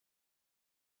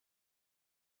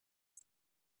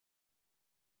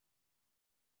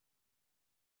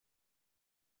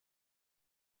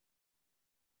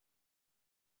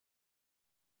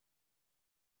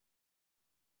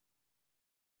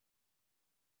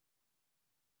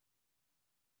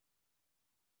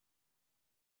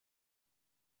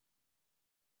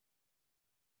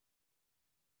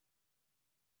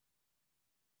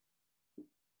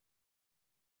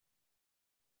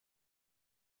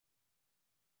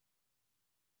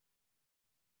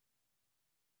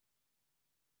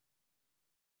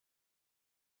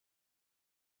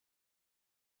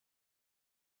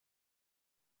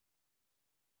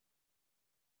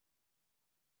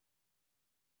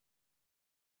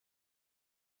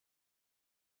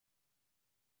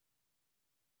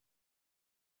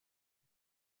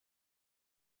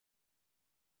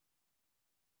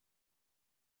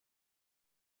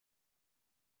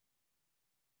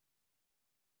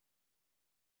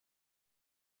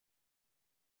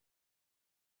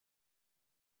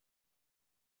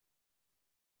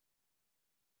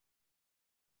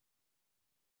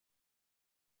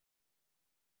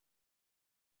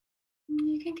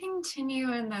 you can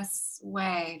continue in this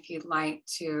way if you'd like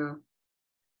to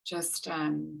just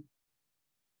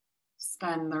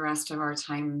spend the rest of our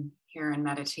time here in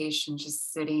meditation,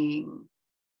 just sitting,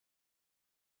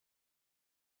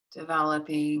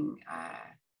 developing,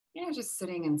 just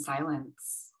sitting in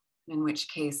silence, in which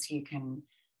case you can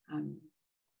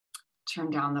turn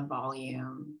down the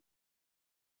volume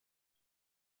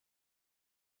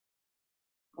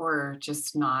or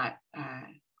just not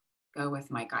go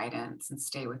with my guidance and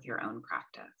stay with your own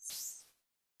practice.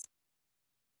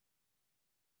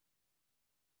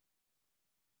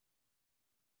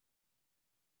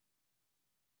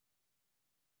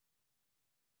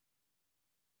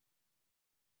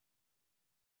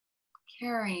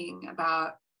 Caring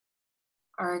about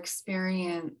our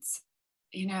experience,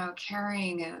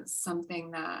 caring is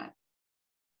something that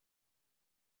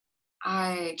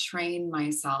I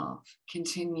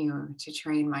continue to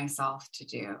train myself to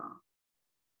do.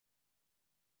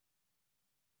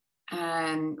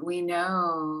 And we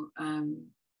know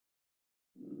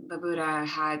the Buddha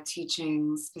had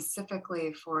teachings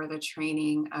specifically for the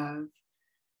training of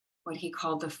what he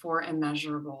called the four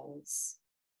immeasurables: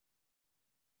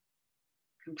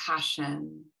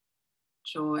 compassion,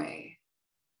 joy,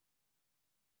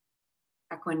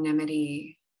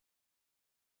 equanimity,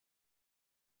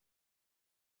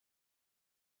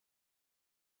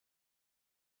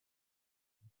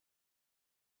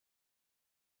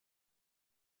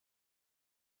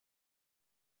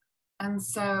 and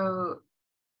so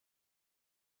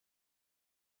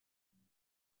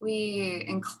we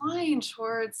incline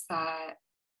towards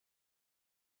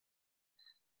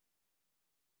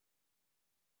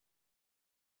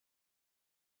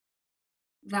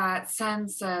that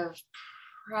sense of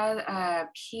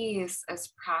peace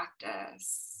as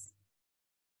practice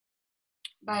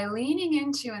by leaning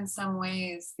into, in some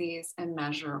ways, these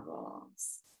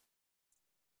immeasurables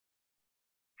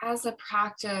as a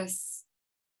practice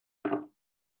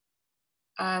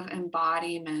of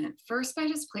embodiment, first by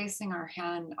just placing our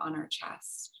hand on our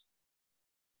chest.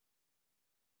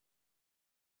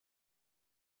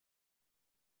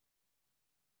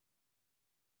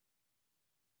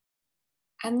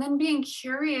 And then being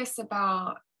curious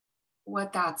about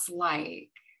what that's like.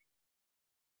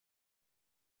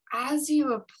 As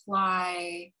you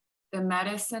apply the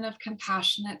medicine of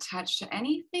compassionate touch to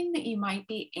anything that you might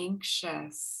be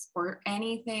anxious or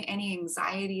any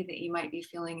anxiety that you might be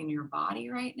feeling in your body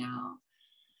right now,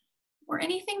 or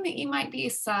anything that you might be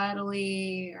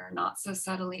subtly or not so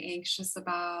subtly anxious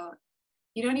about,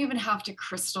 you don't even have to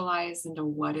crystallize into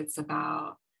what it's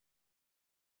about.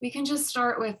 We can just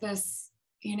start with this,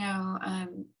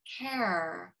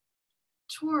 care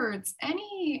towards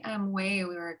any way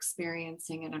we are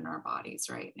experiencing it in our bodies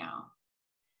right now.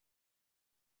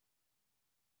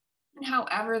 And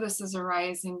however this is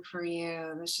arising for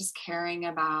you, it's just caring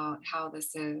about how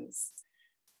this is,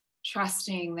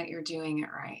 trusting that you're doing it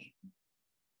right.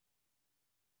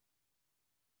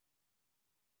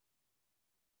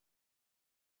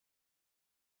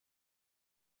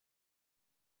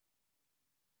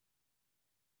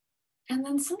 And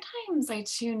then sometimes I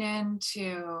tune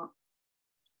into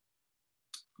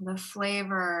the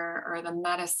flavor or the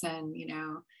medicine,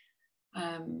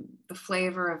 the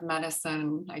flavor of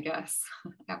medicine, I guess.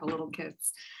 I have little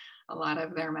kids. A lot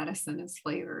of their medicine is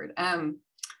flavored.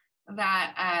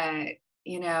 That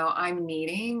I'm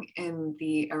needing in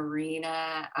the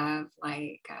arena of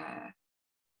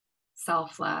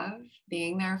self-love,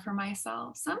 being there for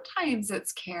myself. Sometimes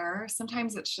it's care.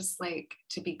 Sometimes it's just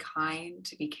to be kind,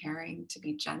 to be caring, to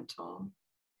be gentle.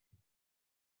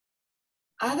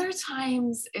 Other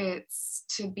times it's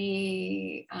to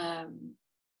be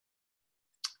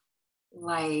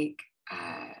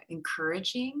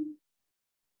encouraging,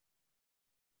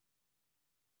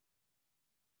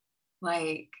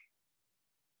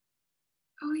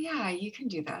 oh yeah, you can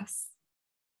do this.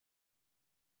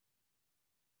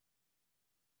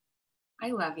 I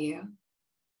love you.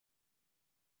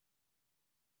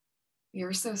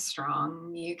 You're so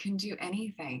strong. You can do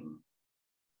anything.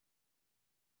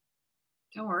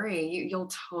 Don't worry, you'll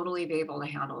totally be able to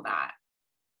handle that.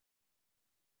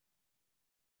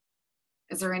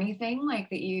 Is there anything that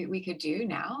we could do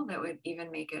now that would even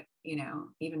make it,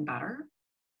 even better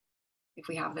if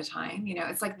we have the time?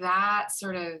 It's like that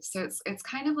sort of, so it's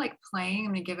kind of like playing.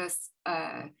 I'm gonna give us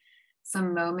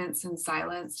some moments in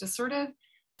silence to sort of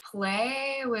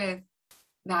play with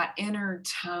that inner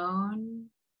tone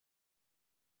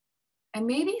and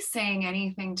maybe saying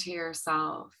anything to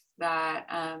yourself that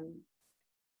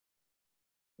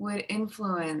would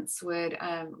influence, would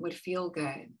feel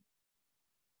good.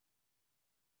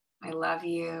 I love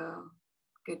you.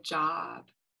 Good job.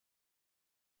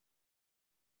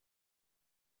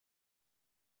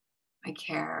 I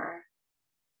care.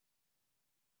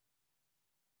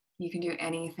 You can do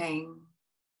anything.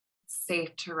 It's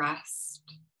safe to rest.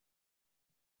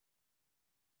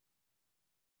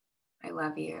 I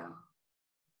love you.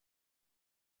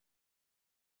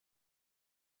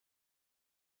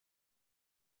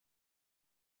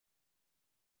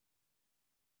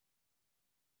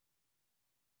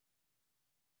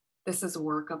 This is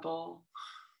workable.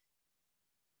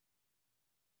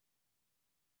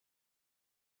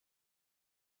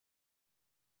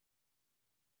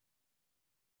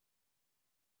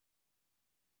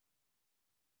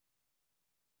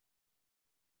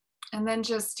 And then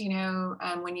just,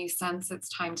 when you sense it's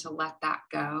time to let that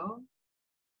go,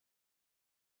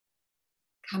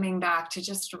 coming back to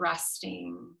just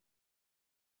resting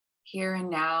here and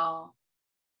now.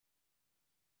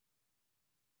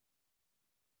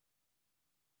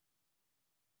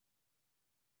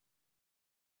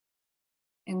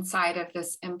 Inside of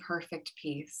this imperfect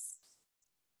peace.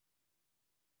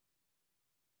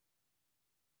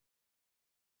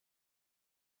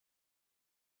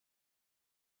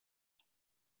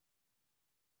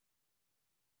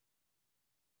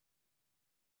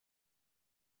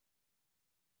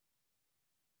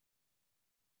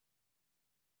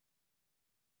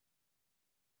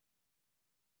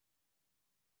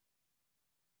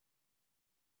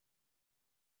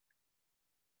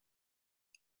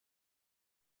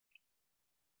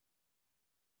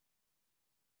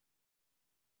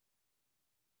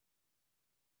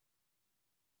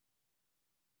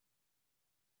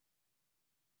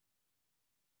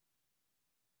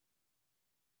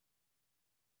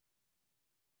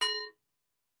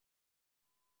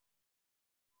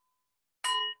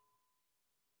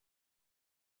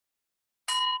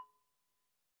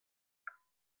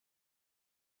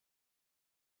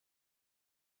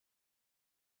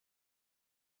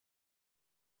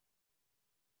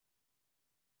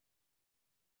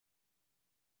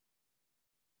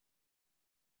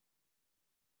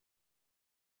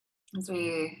 As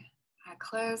we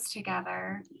close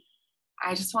together,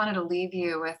 I just wanted to leave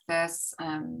you with this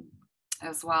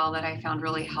as well that I found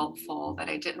really helpful, that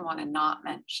I didn't want to not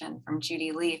mention, from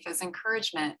Judy Leaf, as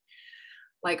encouragement.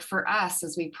 Like for us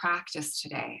as we practice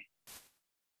today,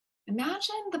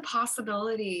 imagine the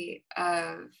possibility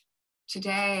of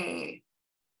today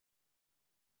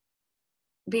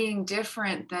being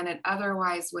different than it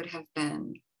otherwise would have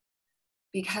been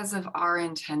because of our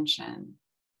intention.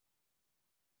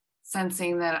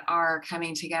 Sensing that our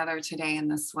coming together today in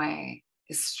this way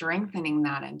is strengthening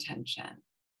that intention.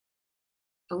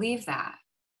 Believe that.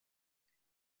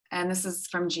 And this is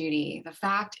from Judy. The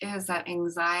fact is that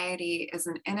anxiety is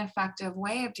an ineffective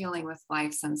way of dealing with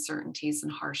life's uncertainties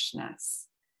and harshness.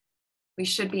 We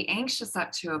should be anxious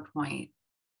up to a point.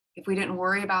 If we didn't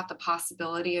worry about the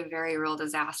possibility of very real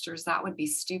disasters, that would be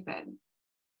stupid.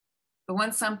 But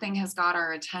once something has got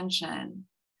our attention,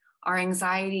 our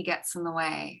anxiety gets in the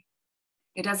way.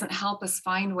 It doesn't help us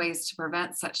find ways to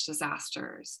prevent such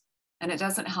disasters, and it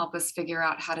doesn't help us figure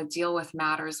out how to deal with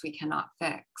matters we cannot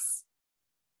fix.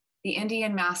 The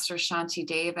Indian master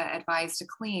Shantideva advised a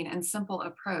clean and simple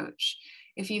approach.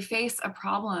 If you face a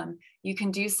problem, you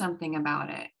can do something about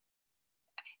it.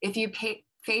 If you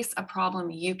face a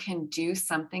problem you can do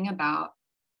something about,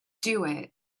 do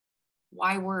it.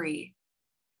 Why worry?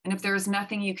 And if there is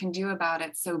nothing you can do about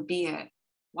it, so be it.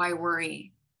 Why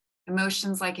worry?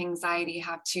 Emotions like anxiety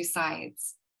have two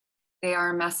sides. They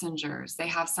are messengers. They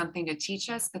have something to teach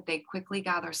us, but they quickly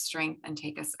gather strength and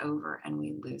take us over, and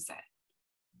we lose it.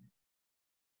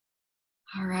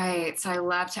 All right, so I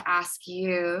love to ask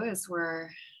you as we're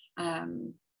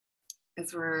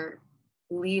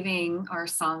leaving our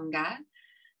Sangha,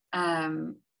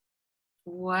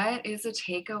 what is a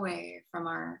takeaway from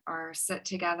our sit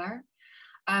together?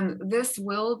 This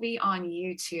will be on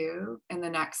YouTube in the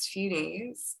next few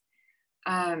days.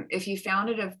 If you found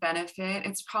it of benefit,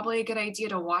 it's probably a good idea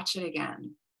to watch it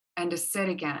again and to sit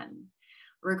again,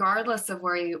 regardless of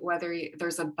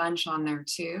there's a bunch on there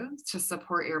too to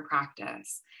support your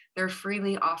practice. They're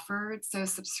freely offered, so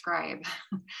subscribe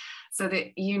so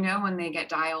that you know when they get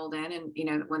dialed in and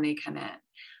when they come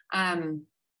in.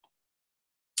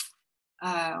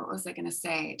 What was I going to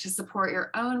say? To support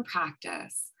your own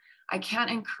practice, I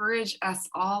can't encourage us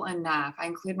all enough, I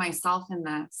include myself in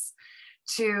this,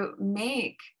 to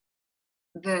make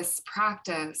this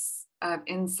practice of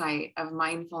insight, of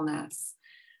mindfulness,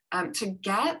 to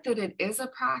get that it is a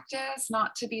practice,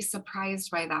 not to be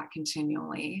surprised by that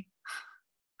continually.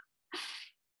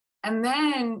 And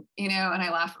then, and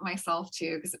I laugh at myself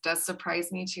too, because it does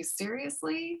surprise me too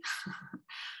seriously.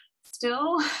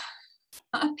 still.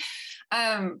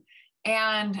 um,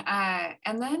 and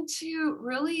then to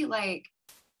really like,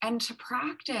 and to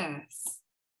practice,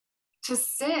 to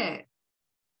sit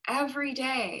every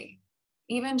day,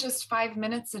 even just 5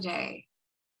 minutes a day,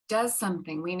 does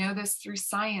something. We know this through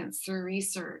science, through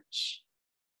research.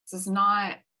 This is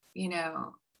not,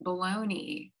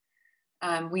 baloney.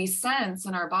 We sense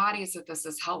in our bodies that this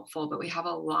is helpful, but we have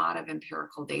a lot of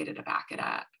empirical data to back it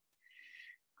up.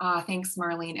 Thanks,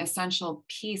 Marlene. Essential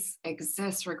peace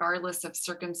exists regardless of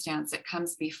circumstance. It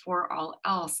comes before all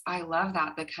else. I love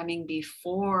that. The coming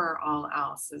before all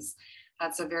else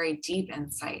that's a very deep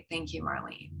insight. Thank you,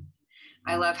 Marlene.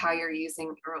 I love how you're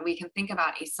using, or we can think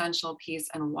about essential peace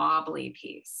and wobbly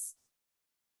peace,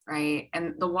 right?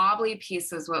 And the wobbly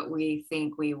peace is what we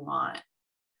think we want,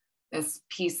 this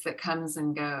peace that comes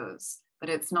and goes, but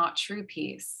it's not true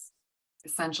peace.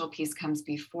 Essential peace comes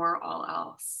before all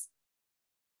else.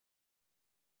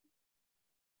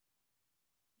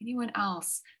 Anyone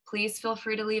else? Please feel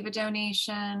free to leave a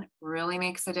donation. Really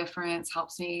makes a difference,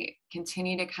 helps me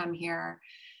continue to come here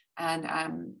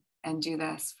and do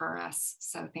this for us.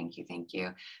 So thank you, thank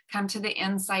you. Come to the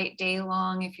Insight Day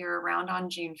Long if you're around on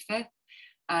June 5th,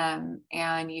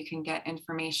 and you can get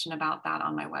information about that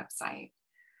on my website.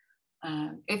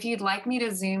 If you'd like me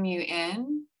to Zoom you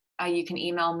in, you can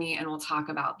email me and we'll talk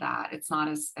about that. It's not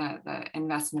as, the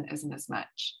investment isn't as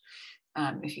much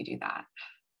if you do that.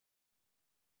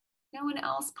 No one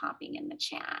else popping in the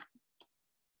chat.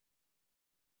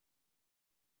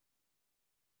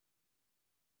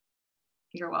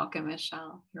 You're welcome,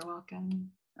 Michelle. You're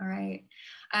welcome. All right.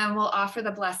 We'll offer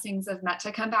the blessings of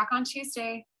Metta. Come back on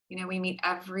Tuesday. We meet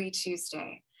every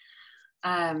Tuesday.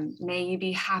 May you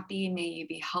be happy. May you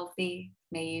be healthy.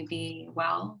 May you be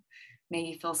well. May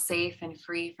you feel safe and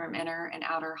free from inner and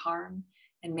outer harm.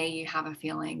 And may we have a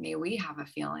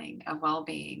feeling of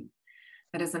well-being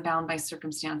that isn't bound by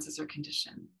circumstances or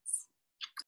conditions.